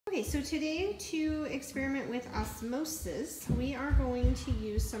Okay, so today to experiment with osmosis, we are going to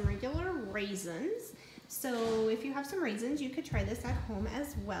use some regular raisins. So if you have some raisins, you could try this at home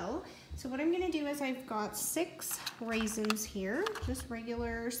as well. So what I'm going to do is I've got 6 raisins here, just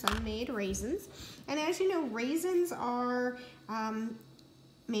regular sun-made raisins. And as you know, raisins are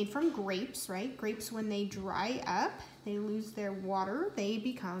made from grapes, right? Grapes, when they dry up, they lose their water, they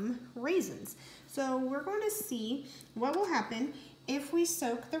become raisins. So we're going to see what will happen if we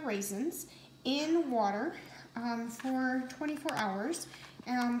soak the raisins in water for 24 hours.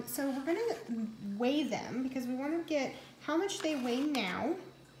 So we're going to weigh them because we want to get how much they weigh now.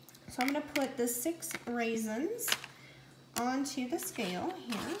 So I'm going to put the 6 raisins onto the scale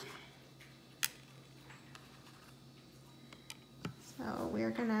here. So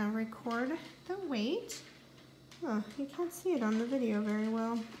we're going to record the weight. Oh, you can't see it on the video very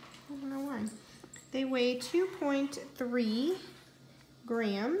well. I don't know why. They weigh 2.3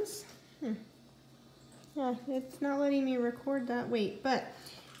 grams. Yeah, it's not letting me record that weight, but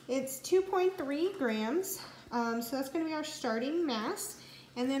it's 2.3 grams. So that's going to be our starting mass.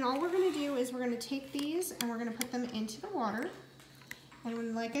 And then all we're going to do is we're going to take these and we're going to put them into the water.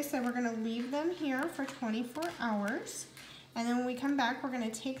 And like I said, we're going to leave them here for 24 hours. And then when we come back, we're going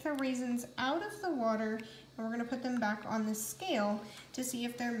to take the raisins out of the water and we're going to put them back on the scale to see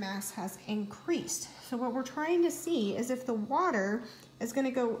if their mass has increased. So what we're trying to see is if the water is going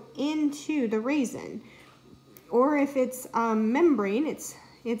to go into the raisin, or if its membrane, its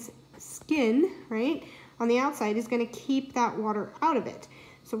skin, right, on the outside is going to keep that water out of it.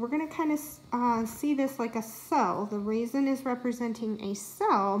 So we're going to kind of see this like a cell. The raisin is representing a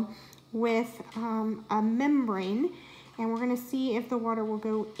cell with a membrane, and we're going to see if the water will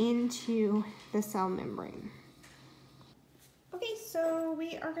go into the cell membrane. Okay, so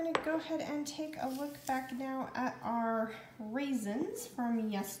we are going to go ahead and take a look back now at our raisins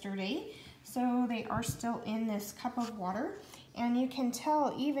from yesterday. So they are still in this cup of water, and you can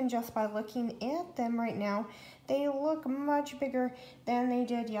tell even just by looking at them right now, they look much bigger than they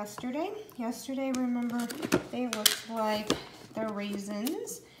did yesterday. Yesterday, remember, they looked like the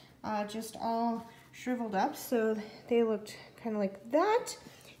raisins, just all shriveled up, so they looked kind of like that.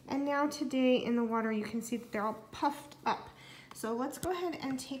 And now today in the water, you can see that they're all puffed up. So let's go ahead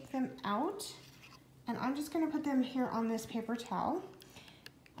and take them out, and I'm just going to put them here on this paper towel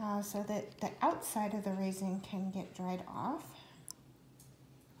so that the outside of the raisin can get dried off.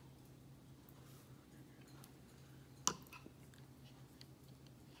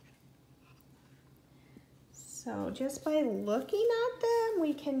 So just by looking at them,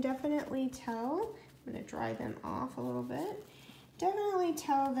 we can definitely tell. I'm going to dry them off a little bit. Definitely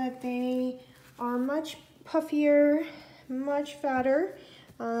tell that they are much puffier, much fatter.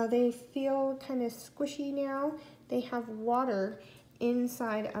 They feel kind of squishy now. They have water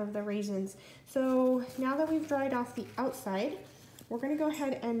inside of the raisins. So now that we've dried off the outside, we're going to go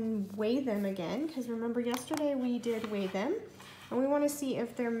ahead and weigh them again, because remember yesterday we did weigh them, and we want to see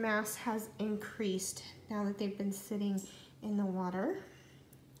if their mass has increased now that they've been sitting in the water.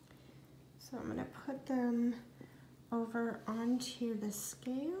 So I'm going to put them over onto the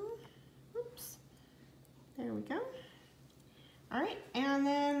scale. Oops. There we go. All right, and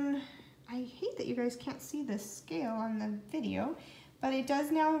then I hate that you guys can't see the scale on the video, but it does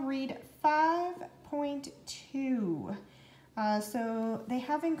now read 5.2. So they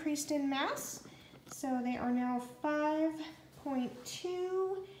have increased in mass. So they are now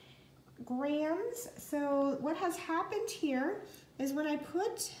 5.2 grams. So what has happened here is when I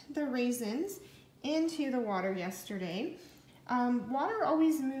put the raisins into the water yesterday, water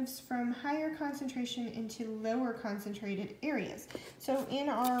always moves from higher concentration into lower concentrated areas. So in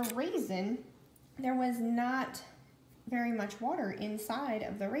our raisin, there was not very much water inside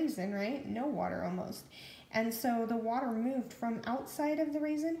of the raisin, right? No water almost. And so the water moved from outside of the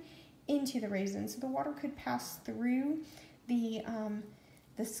raisin into the raisin. So the water could pass through the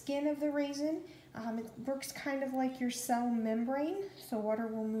skin of the raisin. It works kind of like your cell membrane, so water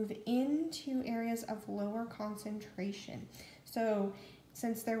will move into areas of lower concentration. So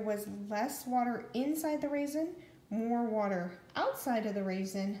since there was less water inside the raisin, more water outside of the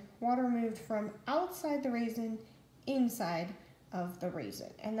raisin, water moved from outside the raisin inside of the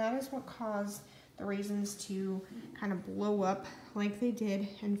raisin. And that is what caused the raisins to kind of blow up like they did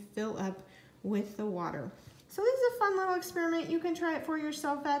and fill up with the water. So this is a fun little experiment. You can try it for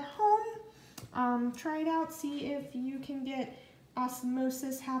yourself at home. Try it out, see if you can get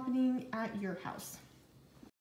osmosis happening at your house.